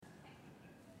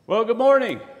Well, good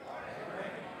morning.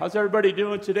 How's everybody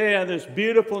doing today on this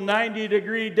beautiful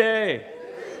 90-degree day?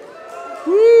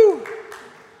 Woo!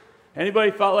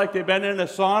 Anybody felt like they've been in a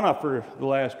sauna for the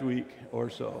last week or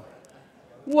so?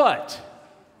 What?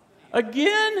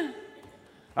 Again?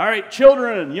 All right,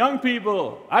 children, young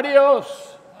people,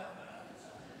 adios.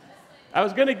 I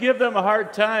was going to give them a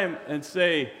hard time and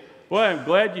say, boy, I'm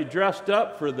glad you dressed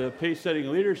up for the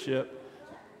pace-setting leadership.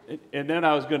 And then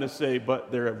I was going to say,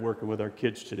 but they're working with our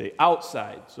kids today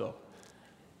outside, so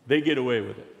they get away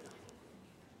with it.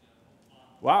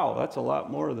 Wow, that's a lot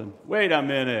more than, wait a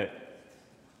minute.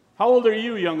 How old are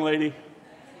you, young lady?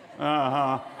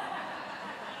 Uh-huh.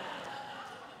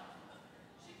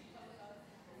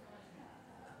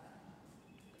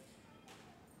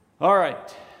 All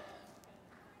right.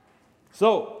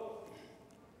 So,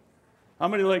 how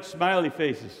many like smiley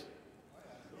faces?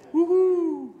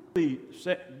 Woohoo!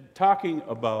 Talking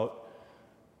about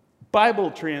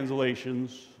Bible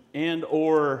translations and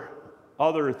or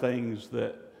other things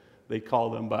that they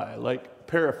call them by, like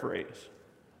paraphrase.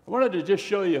 I wanted to just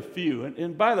show you a few.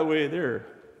 And by the way, there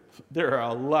are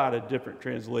a lot of different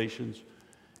translations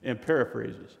and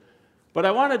paraphrases. But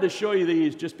I wanted to show you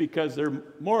these just because they're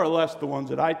more or less the ones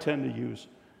that I tend to use.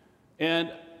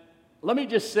 And let me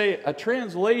just say, a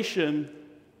translation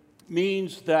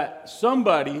means that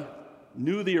somebody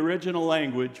knew the original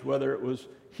language, whether it was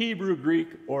Hebrew, Greek,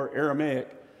 or Aramaic,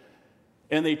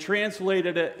 and they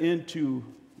translated it into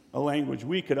a language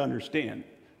we could understand,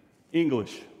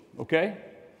 English, okay?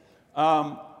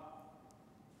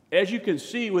 As you can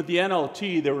see with the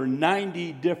NLT, there were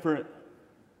 90 different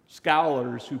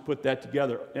scholars who put that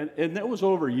together, and that was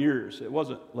over years. It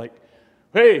wasn't like,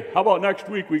 hey, how about next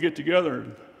week we get together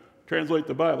and translate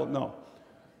the Bible? No.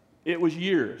 It was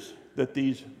years that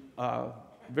these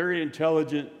very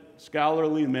intelligent,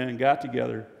 scholarly men got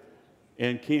together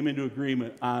and came into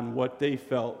agreement on what they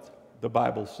felt the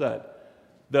Bible said.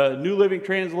 The New Living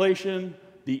Translation,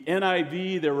 the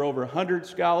NIV, there were over 100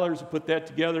 scholars who put that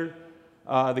together.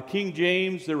 The King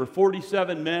James, there were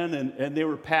 47 men, and they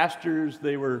were pastors.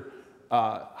 They were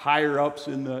higher ups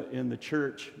in the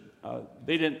church.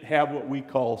 They didn't have what we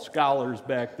call scholars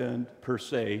back then, per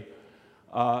se.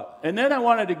 And then I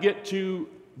wanted to get to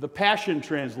the Passion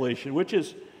Translation, which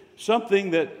is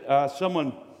something that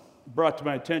someone brought to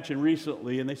my attention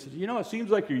recently, and they said, you know, it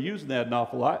seems like you're using that an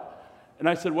awful lot. And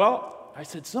I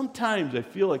said, sometimes I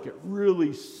feel like it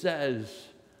really says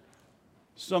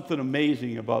something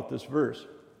amazing about this verse.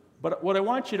 But what I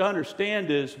want you to understand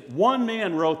is one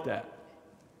man wrote that.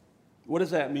 What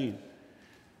does that mean?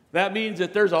 That means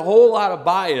that there's a whole lot of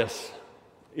bias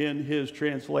in his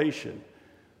translation.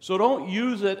 So don't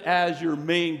use it as your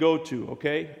main go-to,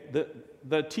 okay?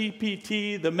 The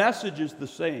TPT, the message is the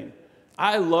same.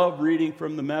 I love reading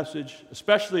from the Message,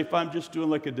 especially if I'm just doing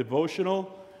like a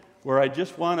devotional where I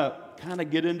just want to kind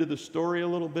of get into the story a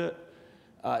little bit.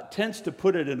 It tends to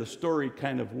put it in a story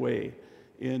kind of way.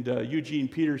 And Eugene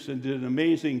Peterson did an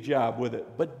amazing job with it.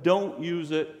 But don't use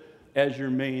it as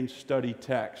your main study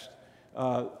text.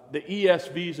 The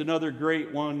ESV is another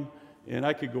great one. And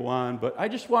I could go on, but I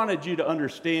just wanted you to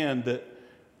understand that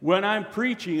when I'm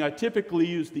preaching, I typically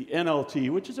use the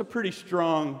NLT, which is a pretty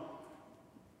strong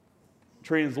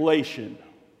translation.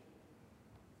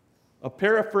 A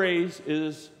paraphrase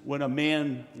is when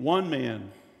one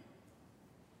man,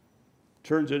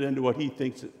 turns it into what he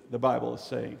thinks the Bible is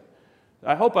saying.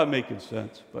 I hope I'm making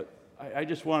sense, but I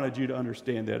just wanted you to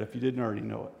understand that if you didn't already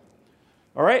know it.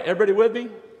 All right, everybody with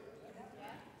me?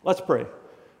 Let's pray.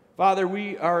 Father,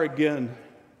 we are again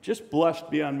just blessed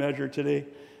beyond measure today.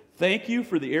 Thank you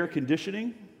for the air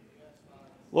conditioning.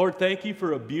 Lord, thank you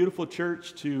for a beautiful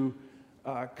church to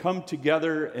come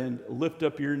together and lift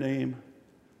up your name.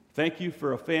 Thank you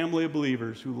for a family of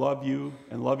believers who love you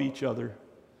and love each other.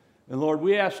 And Lord,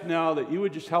 we ask now that you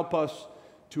would just help us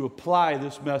to apply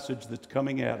this message that's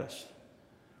coming at us.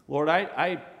 Lord,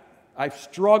 I've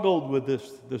struggled with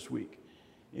this week.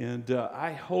 And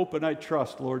I hope and I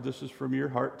trust, Lord, this is from your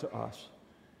heart to us.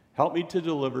 Help me to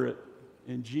deliver it.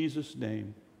 In Jesus'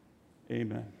 name,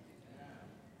 amen.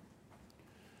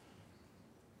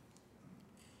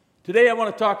 Today I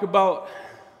want to talk about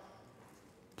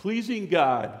pleasing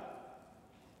God,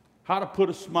 how to put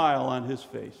a smile on his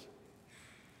face.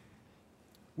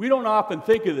 We don't often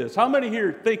think of this. How many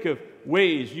here think of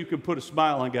ways you can put a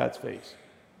smile on God's face?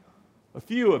 A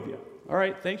few of you. All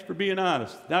right, thanks for being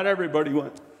honest. Not everybody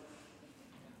went.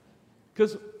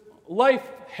 Because life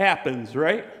happens,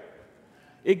 right?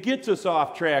 It gets us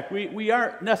off track. We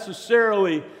aren't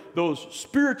necessarily those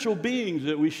spiritual beings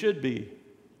that we should be.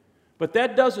 But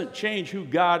that doesn't change who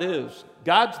God is.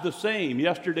 God's the same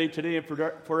yesterday, today, and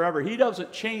forever. He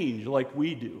doesn't change like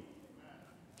we do.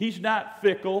 He's not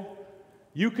fickle.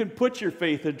 You can put your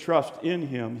faith and trust in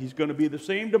him. He's going to be the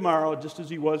same tomorrow just as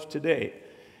he was today.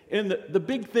 And the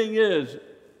big thing is,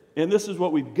 and this is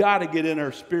what we've got to get in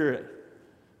our spirit,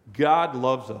 God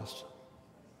loves us.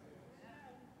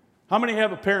 How many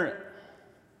have a parent?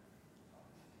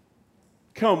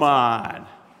 Come on.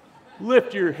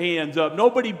 Lift your hands up.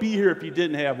 Nobody be here if you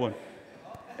didn't have one.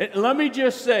 And let me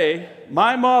just say,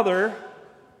 my mother,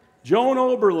 Joan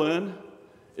Oberlin,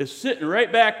 is sitting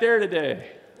right back there today.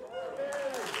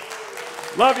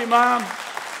 Love you, Mom.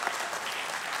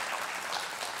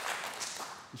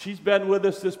 She's been with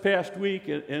us this past week,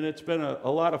 and it's been a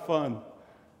lot of fun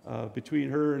between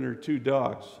her and her two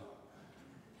dogs.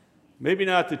 Maybe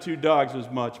not the two dogs as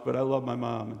much, but I love my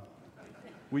mom.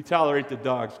 We tolerate the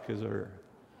dogs because of her.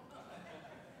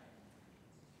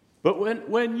 But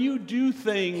when you do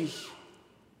things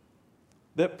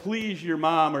that please your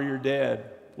mom or your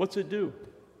dad, what's it do?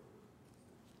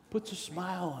 Puts a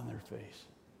smile on their face.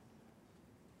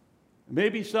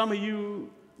 Maybe some of you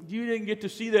didn't get to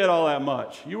see that all that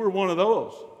much. You were one of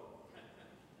those.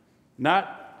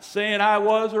 Not saying I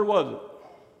was or wasn't.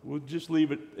 We'll just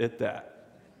leave it at that.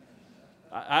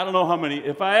 I don't know how many,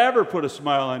 if I ever put a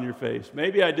smile on your face,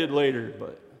 maybe I did later,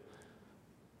 but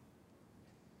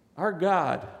our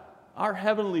God, our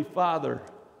Heavenly Father,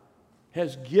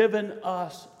 has given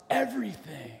us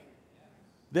everything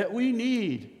that we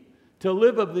need to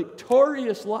live a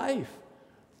victorious life,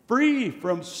 free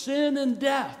from sin and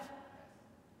death.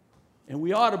 And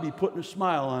we ought to be putting a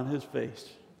smile on his face.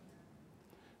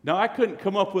 Now, I couldn't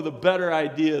come up with a better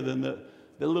idea than the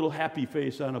little happy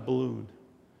face on a balloon.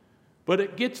 But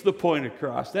it gets the point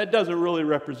across. That doesn't really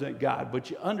represent God, but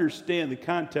you understand the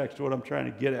context of what I'm trying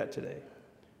to get at today.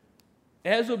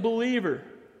 As a believer,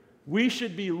 we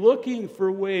should be looking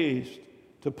for ways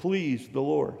to please the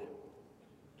Lord.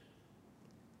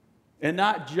 And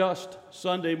not just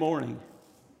Sunday morning,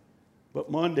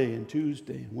 but Monday and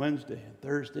Tuesday and Wednesday and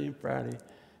Thursday and Friday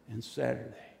and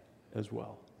Saturday as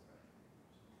well.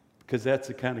 Because that's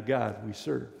the kind of God we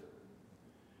serve.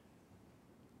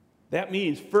 That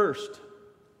means, first,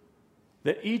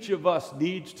 that each of us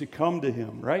needs to come to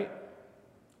him, right?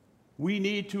 We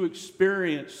need to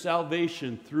experience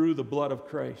salvation through the blood of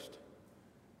Christ.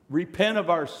 Repent of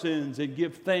our sins and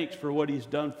give thanks for what he's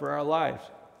done for our lives.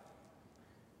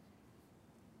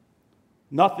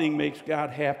 Nothing makes God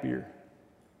happier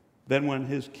than when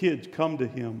his kids come to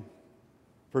him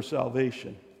for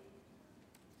salvation.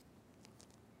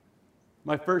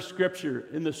 My first scripture,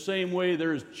 in the same way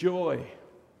there is joy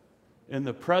in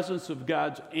the presence of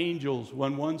God's angels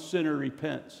when one sinner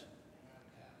repents.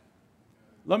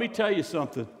 Let me tell you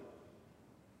something.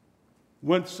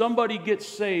 When somebody gets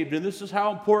saved, and this is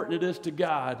how important it is to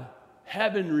God,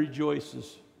 heaven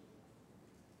rejoices.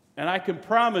 And I can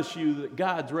promise you that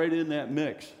God's right in that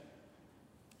mix.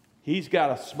 He's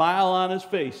got a smile on his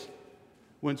face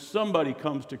when somebody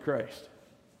comes to Christ.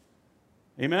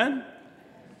 Amen?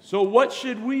 So what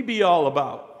should we be all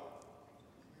about?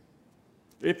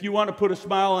 If you want to put a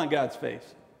smile on God's face.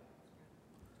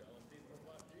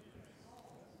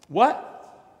 What?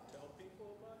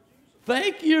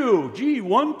 Thank you. Gee,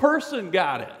 one person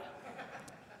got it.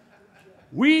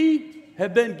 We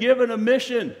have been given a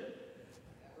mission.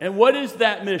 And what is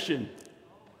that mission?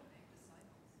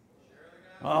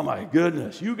 Oh my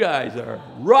goodness, you guys are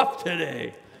rough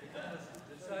today.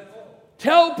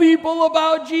 Tell people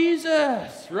about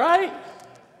Jesus, right?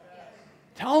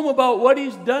 Tell them about what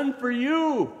he's done for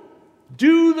you.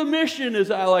 Do the mission,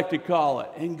 as I like to call it,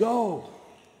 and go.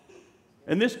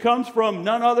 And this comes from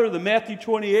none other than Matthew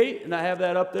 28, and I have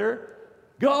that up there.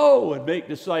 Go and make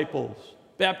disciples,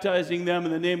 baptizing them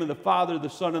in the name of the Father, the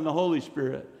Son, and the Holy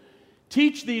Spirit.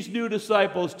 Teach these new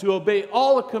disciples to obey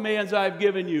all the commands I've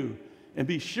given you. And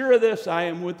be sure of this, I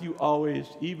am with you always,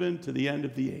 even to the end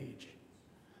of the age.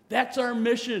 That's our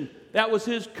mission. That was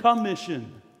his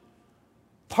commission.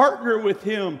 Partner with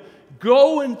him.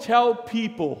 Go and tell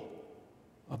people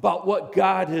about what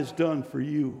God has done for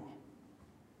you.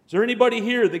 Is there anybody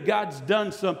here that God's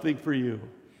done something for you?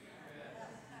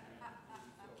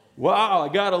 Wow, I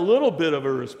got a little bit of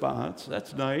a response.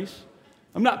 That's nice.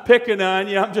 I'm not picking on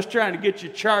you. I'm just trying to get you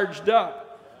charged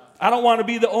up. I don't want to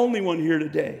be the only one here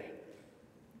today.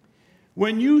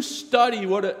 When you study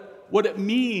what it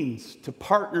means to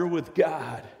partner with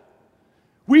God,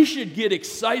 we should get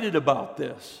excited about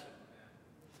this.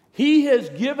 He has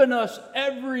given us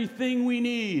everything we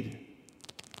need.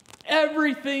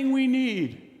 Everything we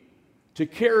need to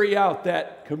carry out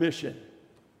that commission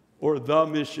or the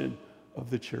mission of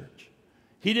the church.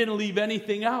 He didn't leave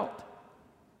anything out.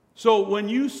 So when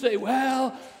you say,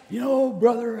 well,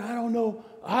 brother, I don't know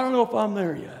if I'm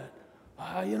there yet.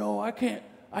 I don't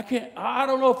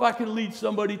know if I can lead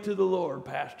somebody to the Lord,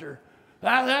 Pastor.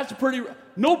 That's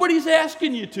nobody's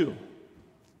asking you to.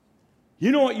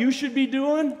 You know what you should be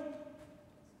doing?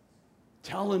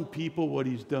 Telling people what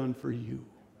he's done for you.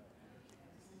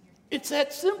 It's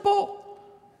that simple.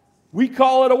 We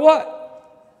call it a what?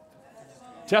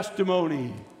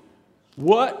 Testimony.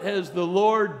 What has the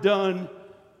Lord done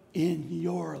in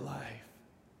your life?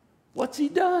 What's he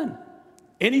done?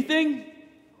 Anything?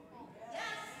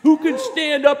 Who can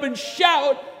stand up and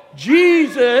shout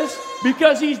Jesus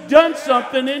because he's done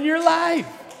something in your life?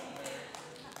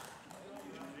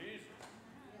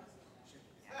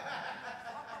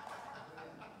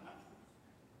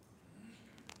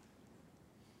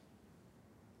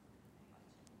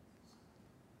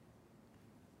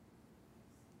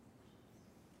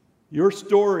 Your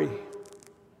story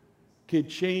can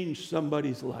change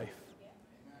somebody's life.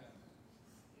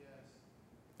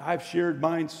 I've shared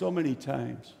mine so many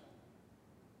times.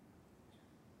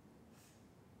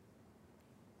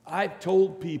 I've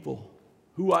told people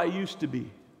who I used to be,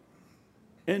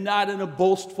 and not in a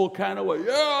boastful kind of way.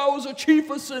 Yeah, I was a chief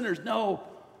of sinners. No.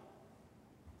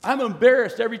 I'm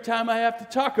embarrassed every time I have to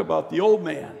talk about the old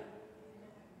man.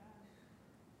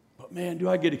 But man, do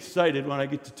I get excited when I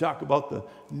get to talk about the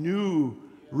new,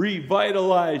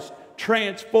 revitalized,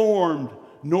 transformed,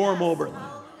 normal Berlin.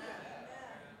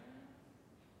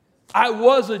 I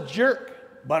was a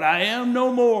jerk, but I am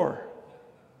no more.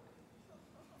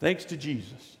 Thanks to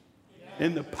Jesus.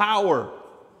 And the power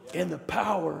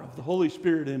of the Holy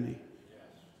Spirit in me.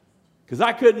 Because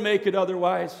I couldn't make it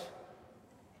otherwise.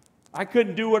 I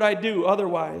couldn't do what I do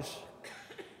otherwise.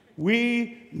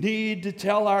 We need to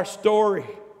tell our story.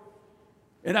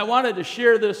 And I wanted to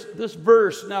share this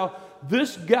verse. Now,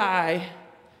 this guy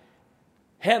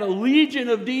had a legion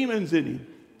of demons in him.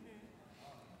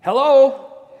 Hello?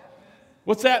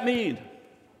 What's that mean?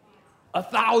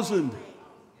 1,000.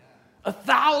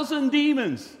 1,000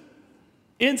 demons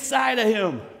inside of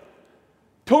him,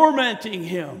 tormenting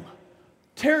him.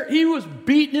 He was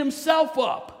beating himself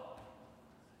up.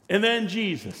 And then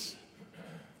Jesus.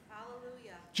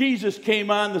 Hallelujah. Jesus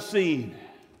came on the scene.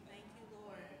 Thank you,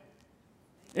 Lord.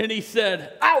 And he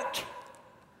said, out.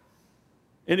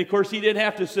 And of course, he didn't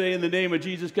have to say in the name of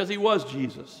Jesus because he was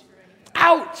Jesus.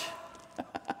 Out.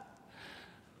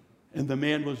 And the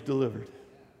man was delivered.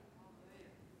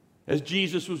 As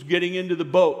Jesus was getting into the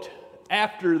boat,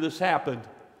 after this happened,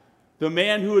 the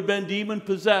man who had been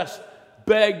demon-possessed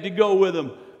begged to go with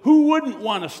him. Who wouldn't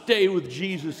want to stay with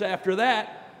Jesus after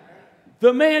that?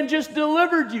 The man just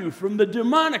delivered you from the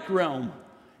demonic realm.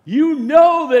 You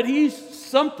know that he's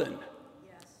something.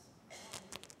 Yes.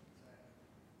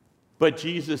 But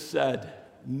Jesus said,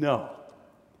 no.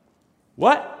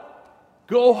 What?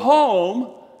 Go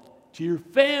home to your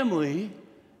family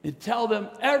and tell them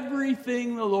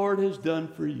everything the Lord has done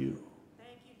for you.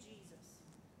 Thank you, Jesus.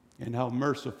 And how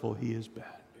merciful he has been.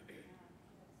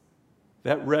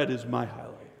 That red is my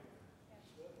highlight.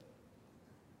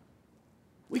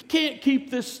 We can't keep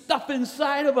this stuff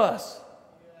inside of us.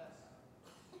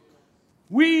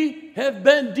 We have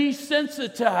been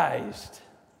desensitized.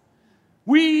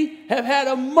 We have had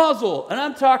a muzzle, and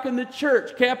I'm talking the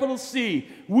church, capital C.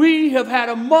 We have had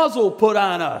a muzzle put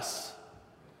on us.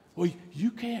 Well,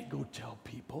 you can't go tell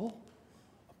people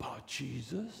about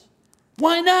Jesus.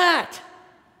 Why not?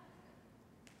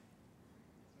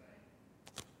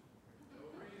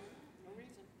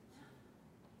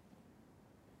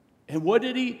 And what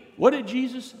did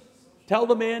Jesus tell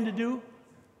the man to do?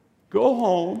 Go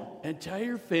home and tell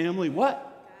your family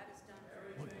what?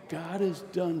 What God has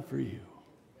done for you.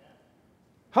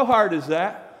 How hard is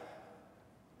that?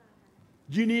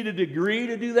 Do you need a degree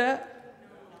to do that?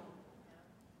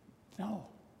 No.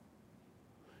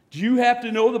 Do you have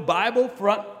to know the Bible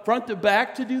front to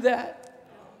back to do that?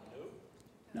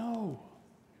 No.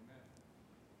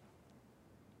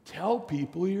 Tell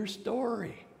people your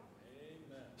story.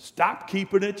 Stop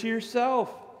keeping it to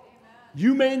yourself.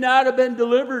 You may not have been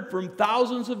delivered from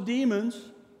thousands of demons,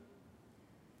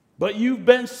 but you've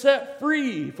been set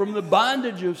free from the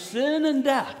bondage of sin and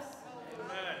death.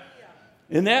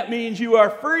 And that means you are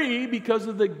free because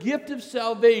of the gift of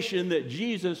salvation that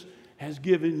Jesus has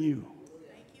given you.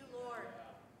 Thank you, Lord.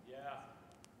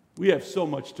 We have so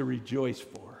much to rejoice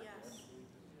for. Yes.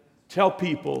 Tell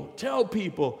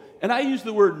people. And I use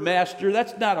the word master.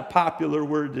 That's not a popular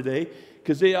word today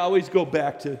because they always go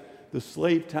back to the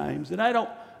slave times. And I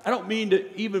don't mean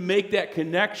to even make that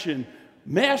connection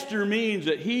Master means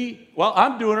that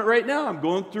I'm doing it right now. I'm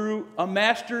going through a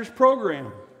master's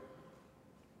program.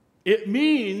 It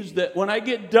means that when I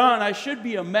get done, I should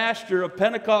be a master of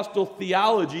Pentecostal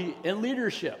theology and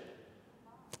leadership.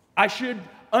 I should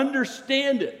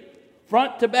understand it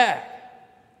front to back.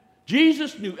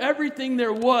 Jesus knew everything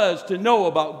there was to know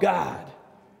about God.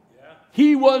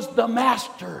 He was the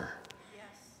master. Yes.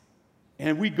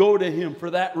 And we go to him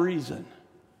for that reason,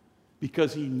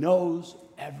 because he knows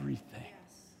everything.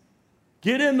 Yes.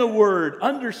 Get in the Word.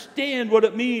 Understand what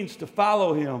it means to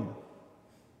follow him.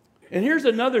 And here's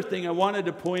another thing I wanted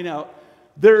to point out.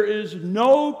 There is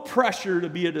no pressure to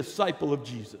be a disciple of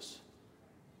Jesus,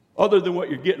 other than what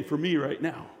you're getting from me right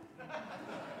now.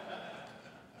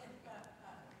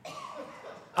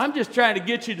 I'm just trying to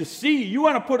get you to see. You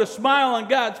want to put a smile on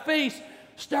God's face,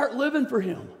 start living for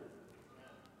him.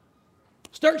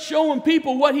 Start showing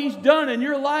people what he's done in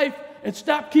your life and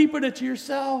stop keeping it to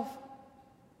yourself.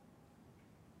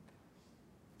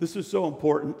 This is so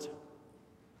important.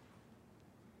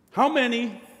 How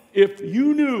many, if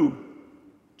you knew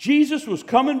Jesus was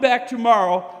coming back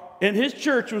tomorrow and his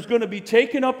church was going to be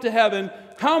taken up to heaven,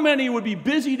 how many would be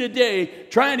busy today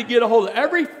trying to get a hold of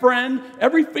every friend,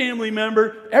 every family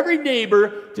member, every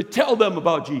neighbor to tell them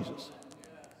about Jesus?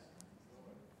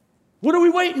 What are we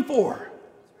waiting for?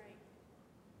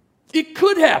 It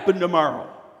could happen tomorrow.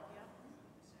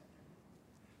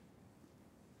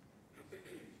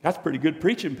 That's pretty good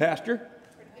preaching, Pastor,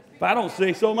 if I don't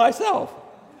say so myself.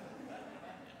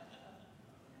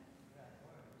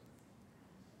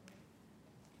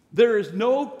 There is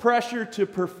no pressure to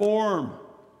perform.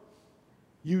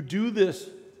 You do this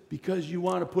because you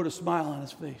want to put a smile on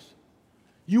his face.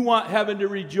 You want heaven to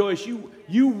rejoice.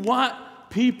 You want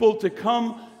people to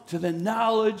come to the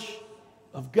knowledge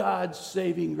of God's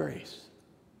saving grace.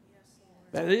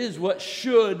 That is what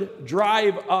should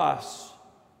drive us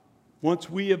once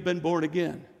we have been born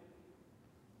again.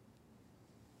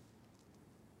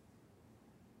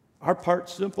 Our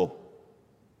part's simple.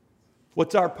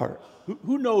 What's our part?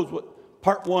 Who knows what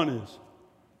part one is?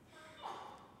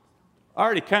 I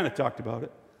already kind of talked about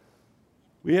it.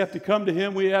 We have to come to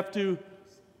him. We have to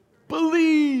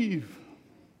believe.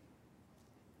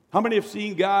 How many have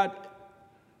seen God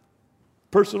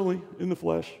personally in the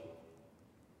flesh?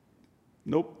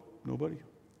 Nope, nobody.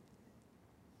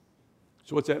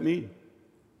 So what's that mean?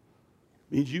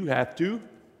 It means you have to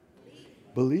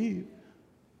believe.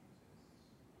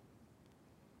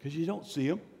 Because you don't see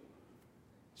him.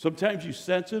 Sometimes you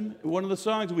sense him. One of the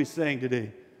songs we sang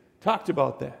today talked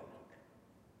about that.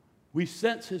 We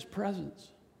sense his presence.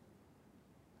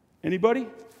 Anybody?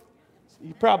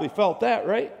 You probably felt that,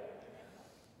 right?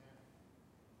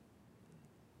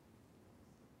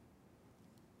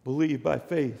 Believe by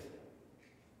faith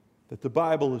that the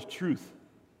Bible is truth,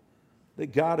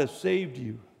 that God has saved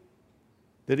you,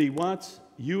 that he wants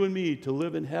you and me to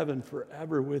live in heaven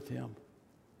forever with him,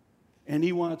 and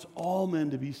he wants all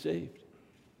men to be saved.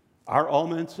 Are all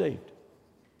men saved?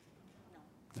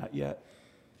 Not yet.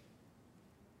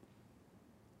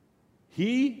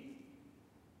 He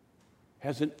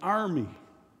has an army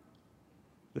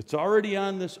that's already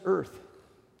on this earth,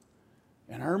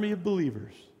 an army of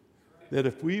believers, that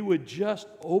if we would just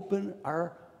open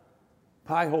our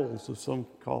pie holes, as some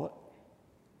call it,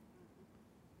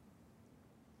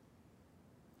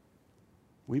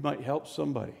 we might help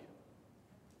somebody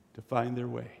to find their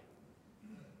way.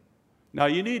 Now,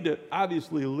 you need to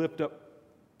obviously lift up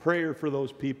prayer for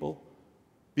those people,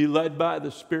 be led by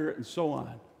the Spirit, and so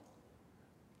on.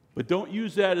 But don't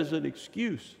use that as an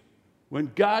excuse. When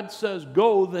God says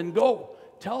go, then go.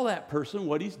 Tell that person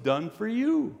what he's done for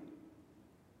you.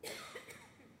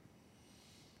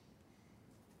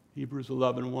 Hebrews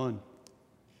 11:1.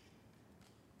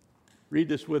 Read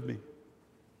this with me.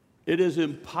 It is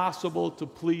impossible to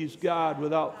please God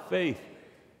without faith.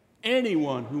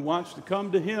 Anyone who wants to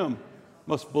come to him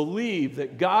must believe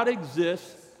that God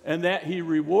exists and that he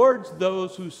rewards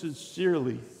those who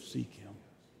sincerely seek him.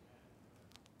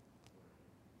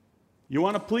 You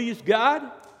want to please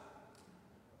God?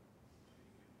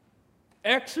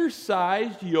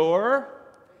 Exercise your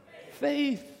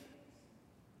faith.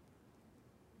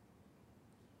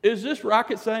 Is this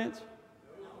rocket science?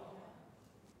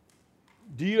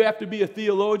 Do you have to be a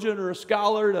theologian or a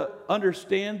scholar to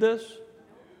understand this?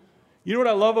 You know what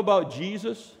I love about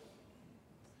Jesus?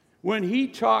 When he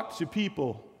talked to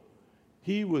people,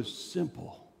 he was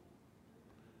simple.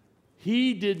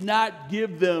 He did not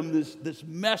give them this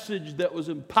message that was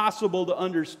impossible to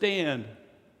understand.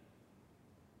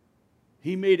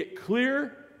 He made it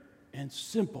clear and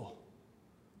simple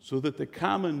so that the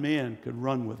common man could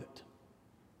run with it.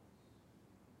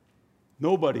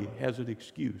 Nobody has an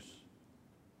excuse.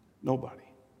 Nobody.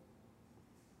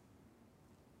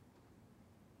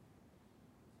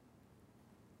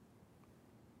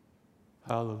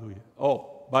 Hallelujah.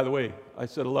 Oh, by the way, I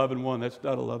said 11:1. That's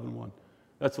not 11:1.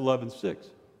 That's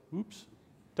 11:6. Oops.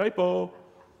 Typo.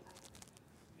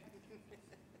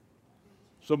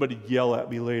 Somebody yell at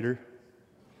me later.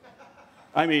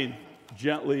 I mean,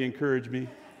 gently encourage me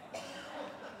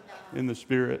in the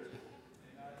Spirit.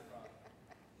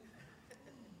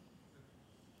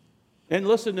 And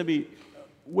listen to me.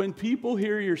 When people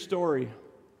hear your story,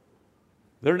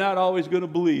 they're not always going to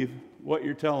believe what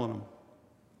you're telling them.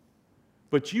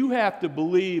 But you have to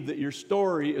believe that your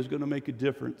story is going to make a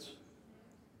difference.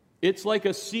 It's like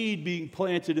a seed being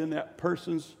planted in that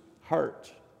person's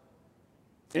heart.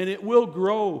 And it will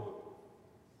grow.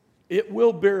 It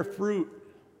will bear fruit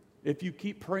if you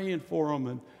keep praying for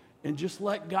them and just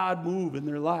let God move in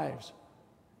their lives.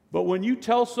 But when you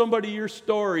tell somebody your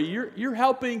story, you're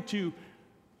helping to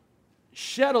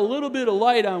shed a little bit of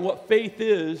light on what faith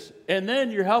is, and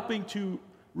then you're helping to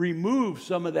remove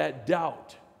some of that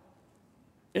doubt.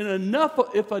 And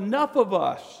if enough of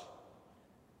us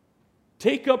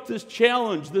take up this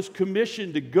challenge, this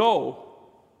commission to go,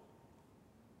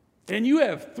 and you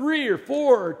have 3 or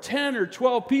 4 or 10 or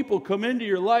 12 people come into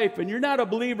your life and you're not a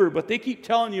believer, but they keep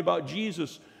telling you about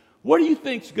Jesus, what do you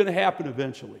think is going to happen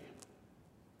eventually?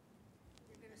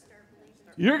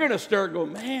 You're going to start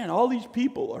going, man, all these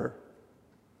people are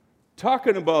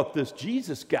talking about this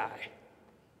Jesus guy.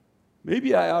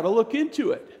 Maybe I ought to look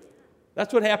into it.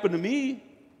 That's what happened to me.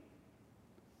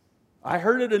 I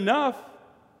heard it enough,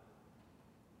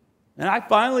 and I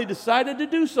finally decided to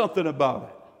do something about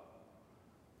it.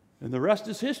 And the rest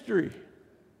is history.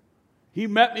 He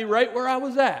met me right where I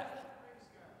was at.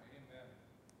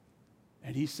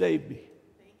 And he saved me.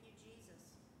 Thank you, Jesus.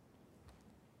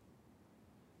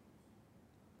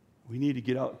 We need to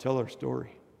get out and tell our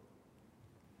story.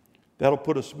 That'll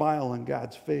put a smile on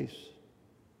God's face.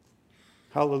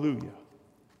 Hallelujah.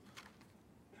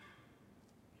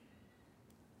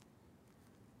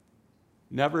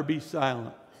 Never be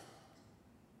silent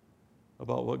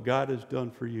about what God has done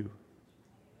for you.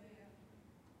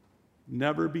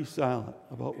 Never be silent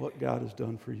about what God has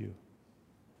done for you.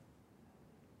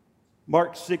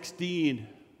 Mark 16,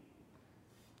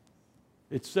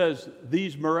 it says,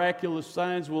 these miraculous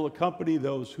signs will accompany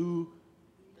those who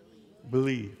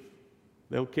believe.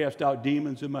 They'll cast out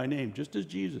demons in my name, just as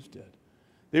Jesus did.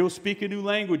 They will speak in new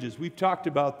languages. We've talked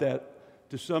about that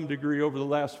to some degree over the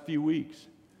last few weeks.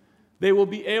 They will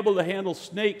be able to handle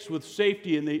snakes with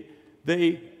safety, and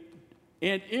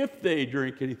and if they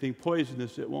drink anything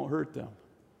poisonous, it won't hurt them.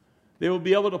 They will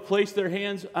be able to place their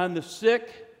hands on the sick.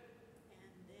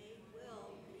 And they will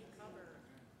recover.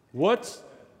 What's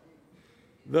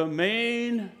the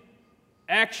main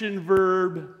action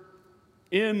verb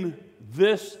in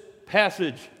this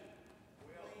passage?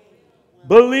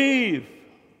 Believe.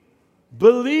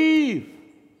 Believe.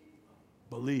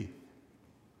 Believe.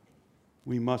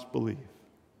 We must believe.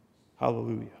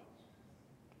 Hallelujah.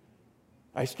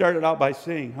 I started out by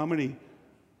saying, how many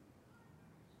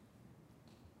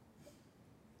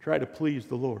try to please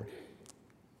the Lord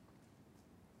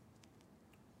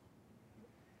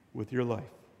with your life?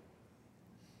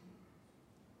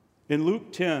 In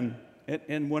Luke 10,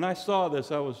 and when I saw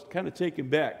this, I was kind of taken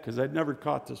back because I'd never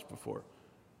caught this before.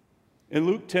 In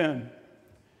Luke 10,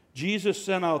 Jesus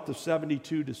sent out the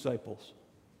 72 disciples.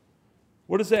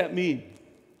 What does that mean?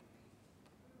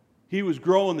 He was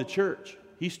growing the church.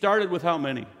 He started with how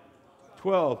many?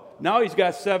 12. Now he's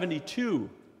got 72.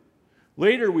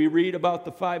 Later we read about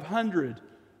the 500.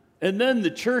 And then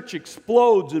the church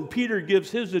explodes and Peter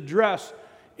gives his address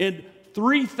and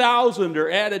 3,000 are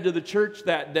added to the church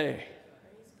that day.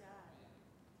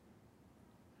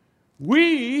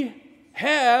 We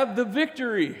have the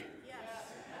victory.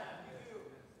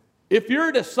 If you're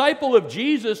a disciple of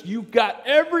Jesus, you've got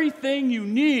everything you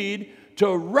need to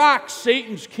rock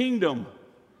Satan's kingdom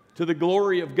to the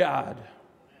glory of God.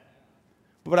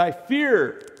 But I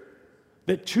fear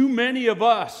that too many of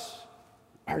us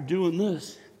are doing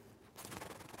this.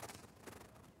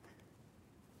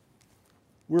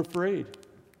 We're afraid.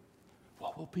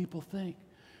 What will people think?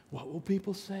 What will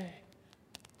people say?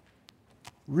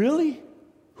 Really?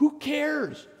 Who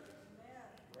cares?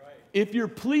 If you're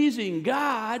pleasing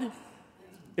God,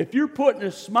 if you're putting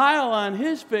a smile on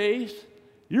His face,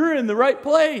 you're in the right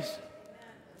place.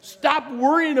 Stop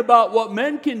worrying about what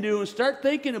men can do and start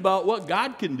thinking about what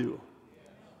God can do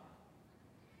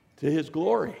to His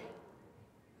glory.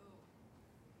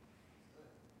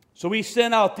 So He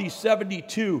sent out these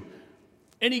 72,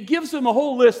 and He gives them a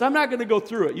whole list. I'm not going to go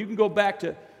through it. You can go back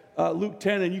to Luke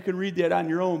 10, and you can read that on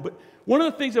your own. But one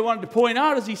of the things I wanted to point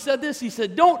out is he said this. He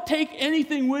said, don't take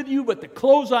anything with you but the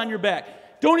clothes on your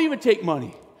back. Don't even take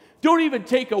money. Don't even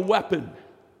take a weapon.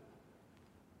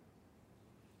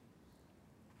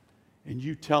 And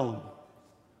you tell them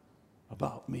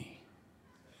about me.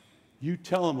 You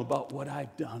tell them about what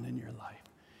I've done in your life.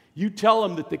 You tell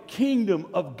them that the kingdom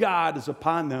of God is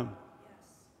upon them.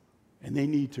 And they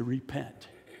need to repent.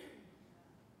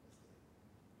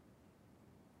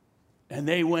 And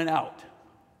they went out.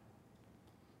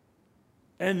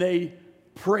 And they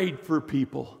prayed for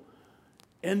people.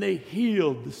 And they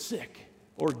healed the sick.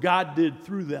 Or God did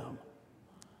through them.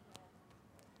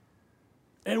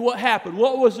 And what happened?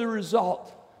 What was the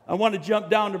result? I want to jump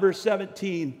down to verse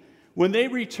 17. When they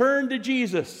returned to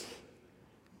Jesus,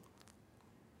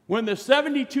 when the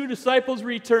 72 disciples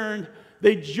returned,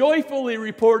 they joyfully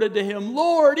reported to him,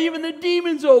 Lord, even the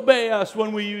demons obey us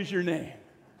when we use your name.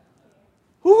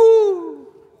 Woo!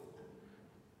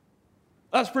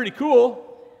 That's pretty cool.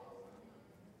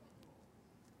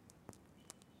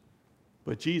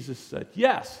 But Jesus said,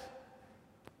 yes,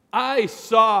 I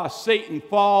saw Satan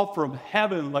fall from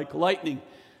heaven like lightning.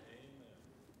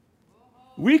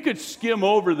 We could skim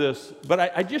over this, but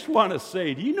I just want to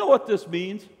say, do you know what this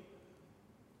means?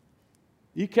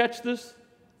 You catch this?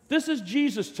 This is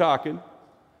Jesus talking.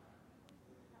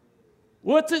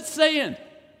 What's it saying?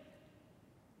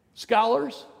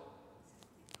 Scholars?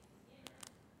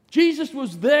 Jesus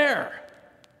was there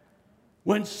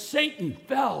when Satan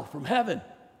fell from heaven.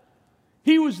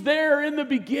 He was there in the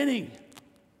beginning.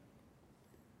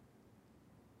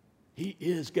 He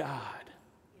is God.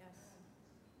 Yes.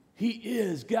 He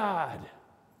is God.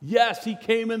 Yes, he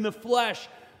came in the flesh.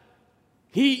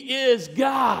 He is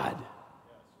God.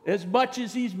 As much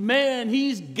as he's man,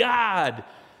 he's God.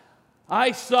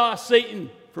 I saw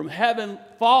Satan from heaven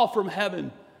fall from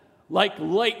heaven like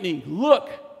lightning.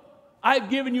 Look, I've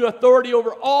given you authority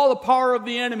over all the power of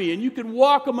the enemy, and you can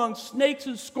walk among snakes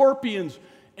and scorpions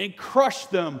and crush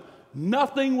them.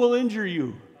 Nothing will injure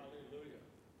you.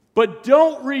 But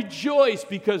don't rejoice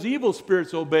because evil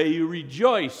spirits obey you.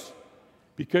 Rejoice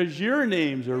because your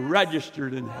names are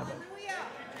registered in heaven.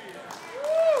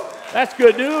 That's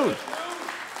good news.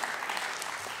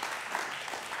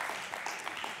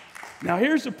 Now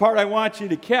here's the part I want you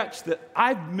to catch that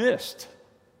I've missed.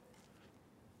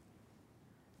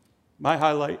 My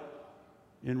highlight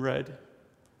in red.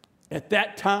 At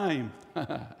that time,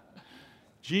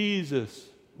 Jesus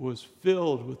was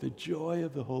filled with the joy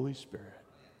of the Holy Spirit.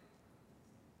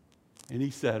 And he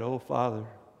said, oh, Father,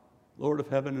 Lord of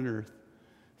heaven and earth,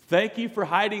 thank you for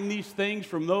hiding these things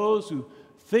from those who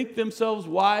think themselves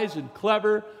wise and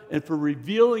clever and for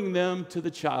revealing them to the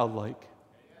childlike.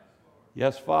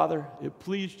 Yes, Father, it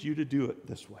pleased you to do it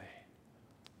this way.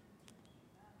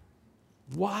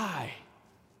 Why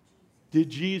did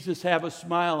Jesus have a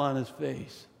smile on his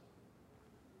face?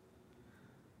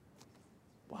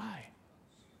 Why?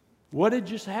 What had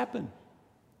just happened?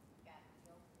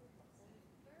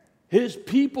 His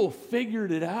people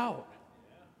figured it out.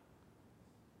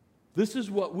 This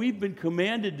is what we've been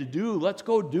commanded to do. Let's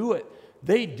go do it.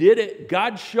 They did it.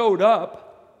 God showed up.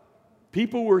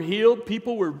 People were healed.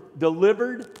 People were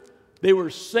delivered. They were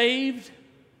saved.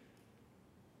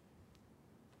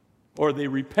 Or they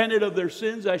repented of their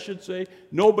sins, I should say.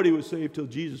 Nobody was saved till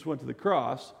Jesus went to the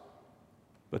cross.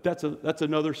 But that's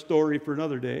another story for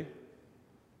another day.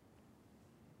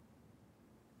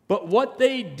 But what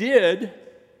they did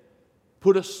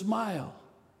put a smile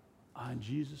on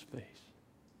Jesus' face.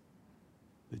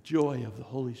 The joy of the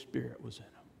Holy Spirit was in him.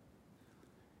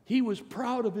 He was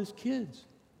proud of his kids.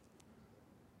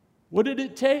 What did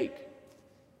it take?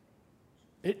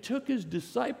 It took his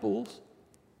disciples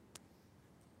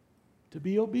to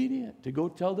be obedient, to go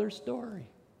tell their story.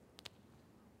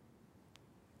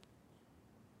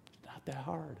 It's not that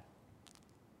hard.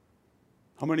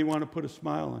 How many want to put a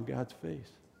smile on God's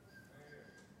face?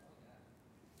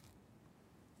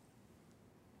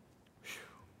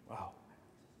 Wow.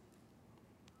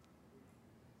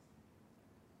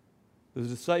 The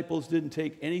disciples didn't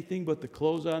take anything but the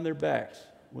clothes on their backs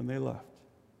when they left.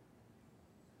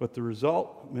 But the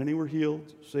result, many were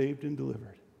healed, saved, and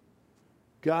delivered.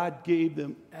 God gave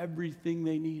them everything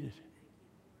they needed.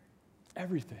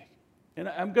 Everything. And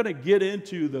I'm going to get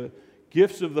into the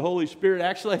gifts of the Holy Spirit.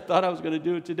 Actually, I thought I was going to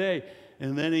do it today.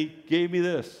 And then he gave me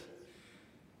this.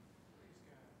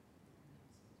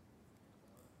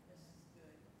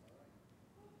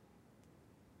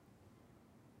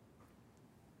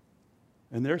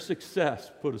 And their success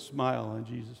put a smile on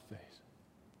Jesus' face.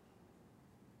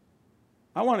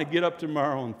 I want to get up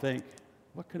tomorrow and think,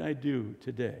 what can I do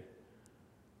today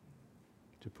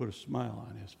to put a smile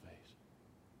on his face.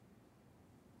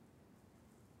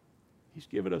 He's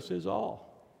given us his all.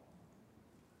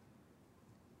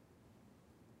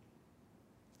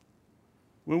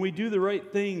 When we do the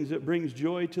right things, it brings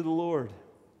joy to the Lord.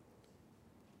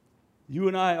 You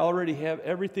and I already have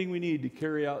everything we need to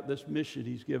carry out this mission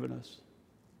he's given us.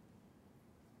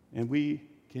 And we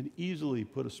can easily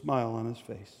put a smile on his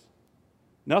face.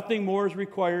 Nothing more is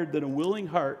required than a willing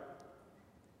heart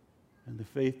and the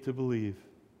faith to believe.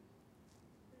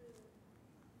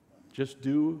 Just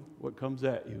do what comes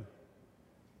at you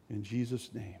in Jesus'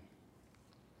 name.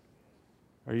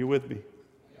 Are you with me?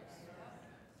 Yes.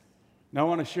 Now I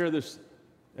want to share this.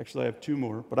 Actually, I have two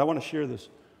more, but I want to share this.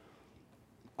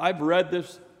 I've read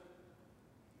this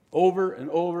over and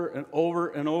over and over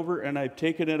and over, and I've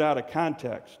taken it out of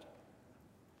context.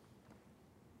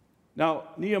 Now,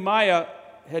 Nehemiah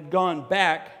had gone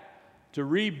back to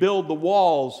rebuild the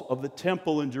walls of the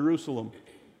temple in Jerusalem.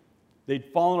 They'd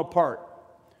fallen apart.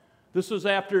 This was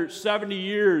after 70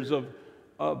 years of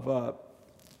what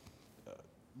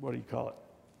do you call it?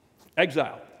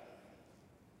 Exile.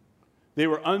 They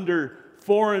were under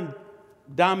foreign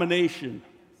domination.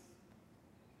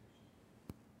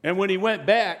 And when he went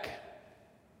back,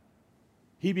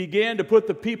 he began to put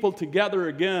the people together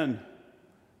again.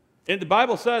 And the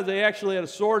Bible says they actually had a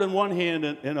sword in one hand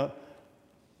and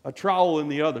a trowel in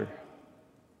the other.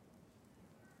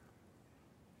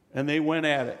 And they went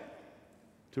at it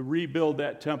to rebuild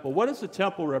that temple. What does the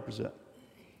temple represent?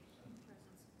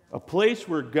 A place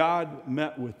where God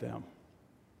met with them.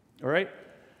 All right?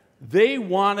 They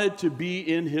wanted to be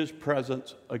in his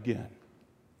presence again.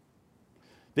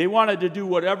 They wanted to do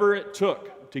whatever it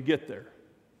took to get there.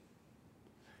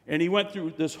 And he went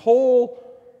through this whole,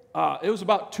 it was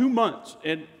about 2 months,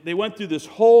 and they went through this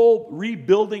whole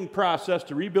rebuilding process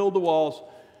to rebuild the walls,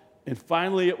 and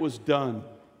finally it was done.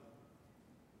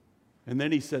 And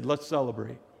then he said, let's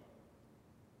celebrate.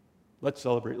 Let's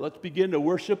celebrate. Let's begin to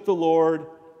worship the Lord.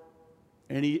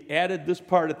 And he added this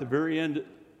part at the very end.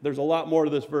 There's a lot more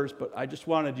to this verse, but I just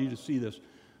wanted you to see this.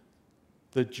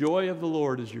 The joy of the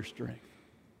Lord is your strength.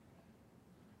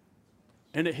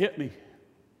 And it hit me.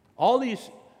 All these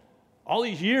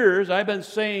years I've been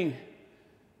saying,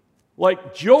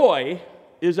 like, joy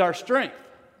is our strength.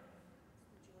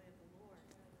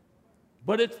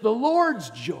 But it's the Lord's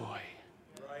joy.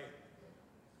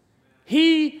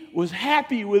 He was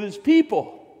happy with his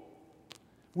people,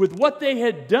 with what they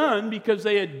had done, because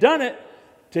they had done it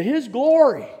to his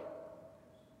glory.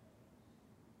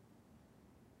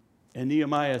 And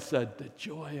Nehemiah said, the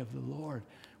joy of the Lord.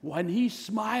 When he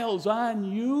smiles on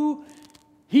you,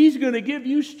 he's going to give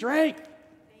you strength.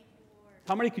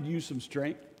 How many could use some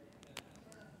strength?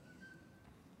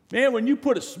 Man, when you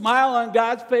put a smile on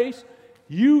God's face,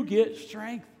 you get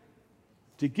strength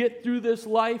to get through this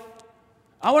life.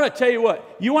 I want to tell you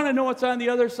what, you want to know what's on the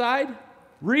other side?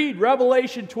 Read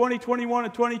Revelation 20, 21,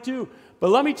 and 22. But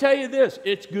let me tell you this,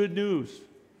 it's good news.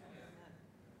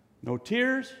 No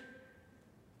tears,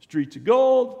 streets of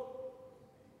gold.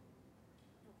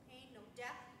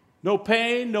 No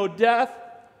pain, no death.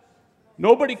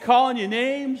 Nobody calling you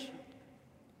names.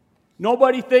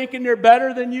 Nobody thinking they're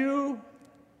better than you.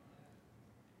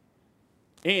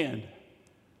 And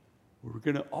we're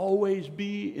going to always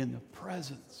be in the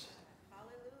presence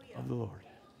of the Lord.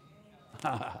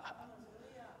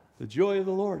 The joy of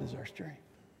the Lord is our strength.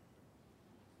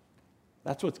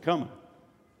 That's what's coming.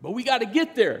 But we got to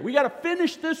get there. We got to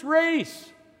finish this race.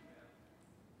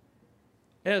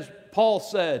 As Paul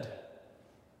said,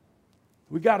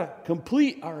 we got to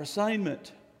complete our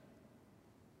assignment.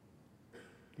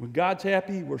 When God's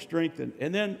happy, we're strengthened.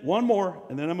 And then one more,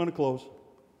 and then I'm going to close.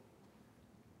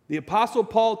 The Apostle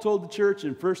Paul told the church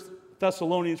in 1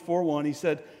 Thessalonians 4:1, he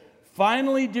said,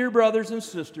 finally, dear brothers and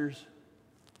sisters,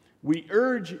 we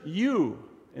urge you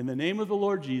in the name of the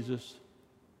Lord Jesus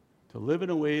to live in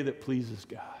a way that pleases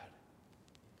God,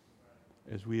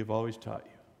 as we have always taught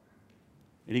you.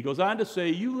 And he goes on to say,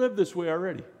 you live this way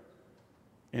already.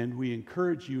 And we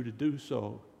encourage you to do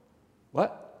so.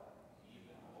 What?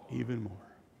 Even more.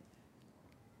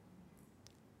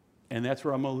 And that's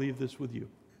where I'm going to leave this with you.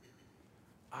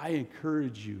 I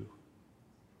encourage you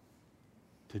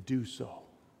to do so.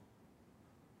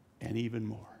 And even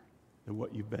more than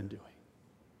what you've been doing.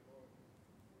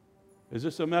 Is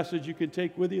this a message you can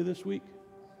take with you this week?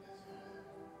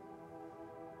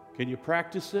 Can you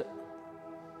practice it?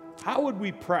 How would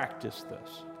we practice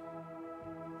this?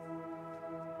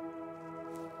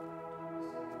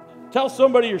 Tell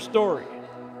somebody your story.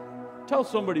 Tell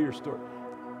somebody your story.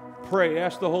 Pray.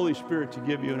 Ask the Holy Spirit to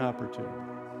give you an opportunity.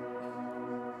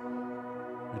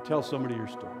 And tell somebody your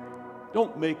story.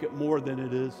 Don't make it more than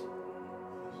it is.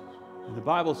 And the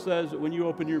Bible says that when you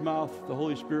open your mouth, the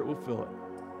Holy Spirit will fill it.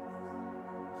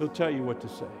 He'll tell you what to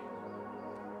say.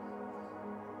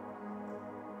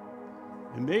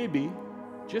 And maybe,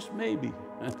 just maybe,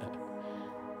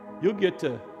 you'll get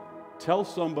to tell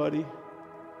somebody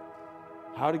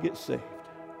how to get saved.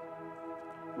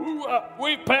 Ooh,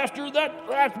 wait, Pastor,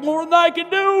 that's more than I can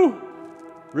do.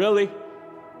 Really?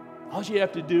 All you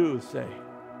have to do is say,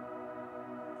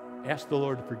 ask the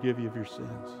Lord to forgive you of your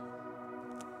sins.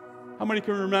 How many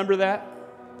can remember that?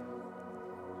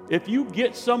 If you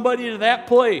get somebody to that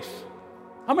place,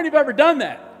 how many have ever done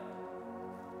that?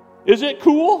 Is it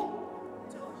cool?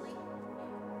 Totally.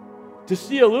 To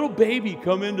see a little baby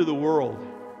come into the world.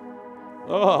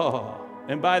 Oh,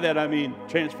 and by that I mean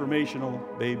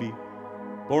transformational baby,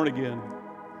 born again.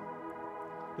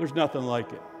 There's nothing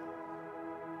like it.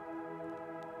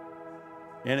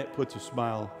 And it puts a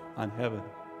smile on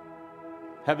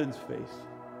heaven's face,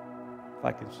 if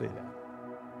I can say that,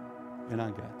 and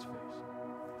on God's face.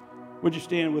 Would you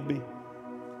stand with me?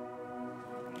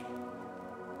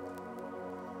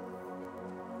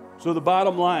 So the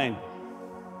bottom line,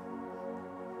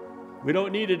 we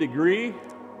don't need a degree.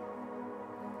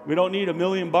 We don't need $1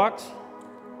 million.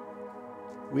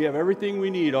 We have everything we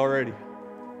need already.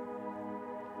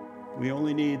 We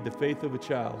only need the faith of a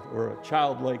child, or a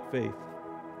childlike faith.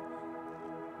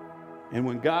 And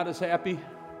when God is happy,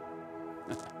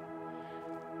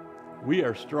 we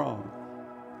are strong.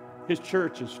 His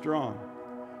church is strong.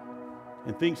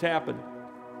 And things happen.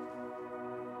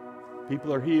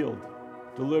 People are healed,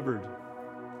 delivered,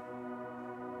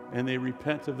 and they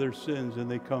repent of their sins and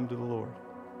they come to the Lord.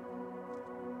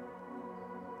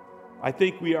 I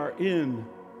think we are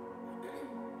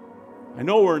I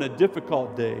know we're in a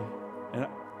difficult day. And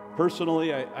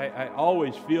personally, I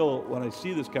always feel when I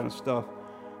see this kind of stuff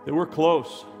that we're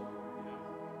close.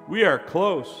 We are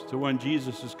close to when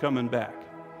Jesus is coming back.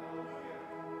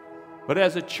 But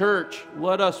as a church,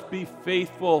 let us be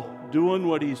faithful, doing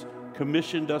what He's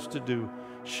commissioned us to do,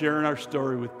 sharing our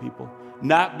story with people,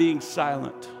 not being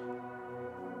silent.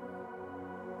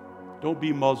 Don't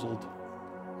be muzzled.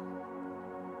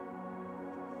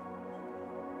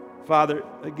 Father,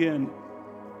 again,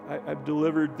 I've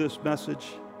delivered this message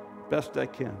best I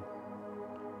can.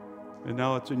 And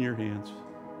now it's in your hands.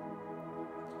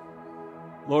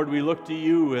 Lord, we look to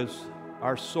you as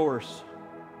our source.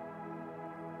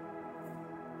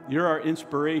 You're our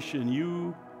inspiration.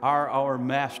 You are our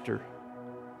master.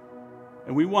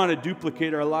 And we want to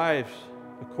duplicate our lives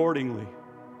accordingly.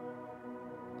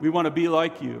 We want to be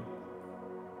like you.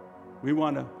 We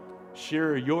want to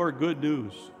share your good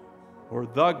news, or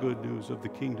the good news of the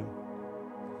kingdom.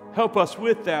 Help us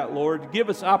with that, Lord. Give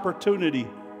us opportunity.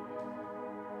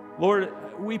 Lord,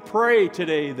 we pray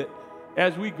today that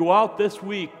as we go out this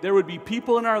week, there would be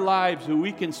people in our lives who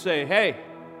we can say, hey,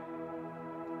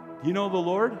 you know the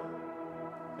Lord?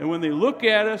 And when they look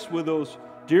at us with those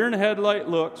deer in the headlight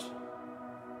looks,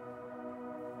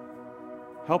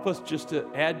 help us just to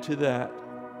add to that.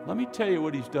 Let me tell you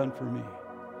what He's done for me.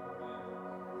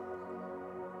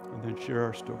 And then share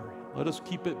our story. Let us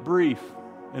keep it brief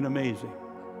and amazing.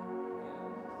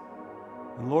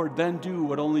 And Lord, then do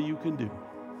what only you can do.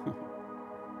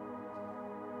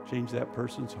 Change that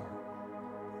person's heart.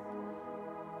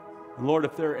 And Lord,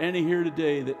 if there are any here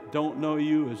today that don't know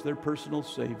you as their personal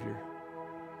Savior,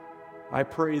 I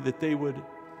pray that they would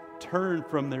turn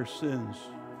from their sins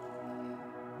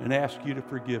and ask you to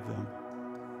forgive them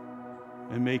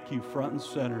and make you front and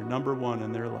center, number one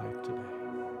in their life today.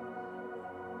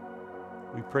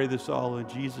 We pray this all in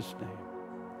Jesus' name.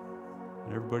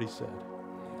 And everybody said,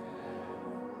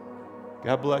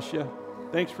 God bless you.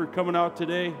 Thanks for coming out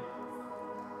today.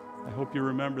 I hope you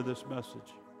remember this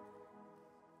message.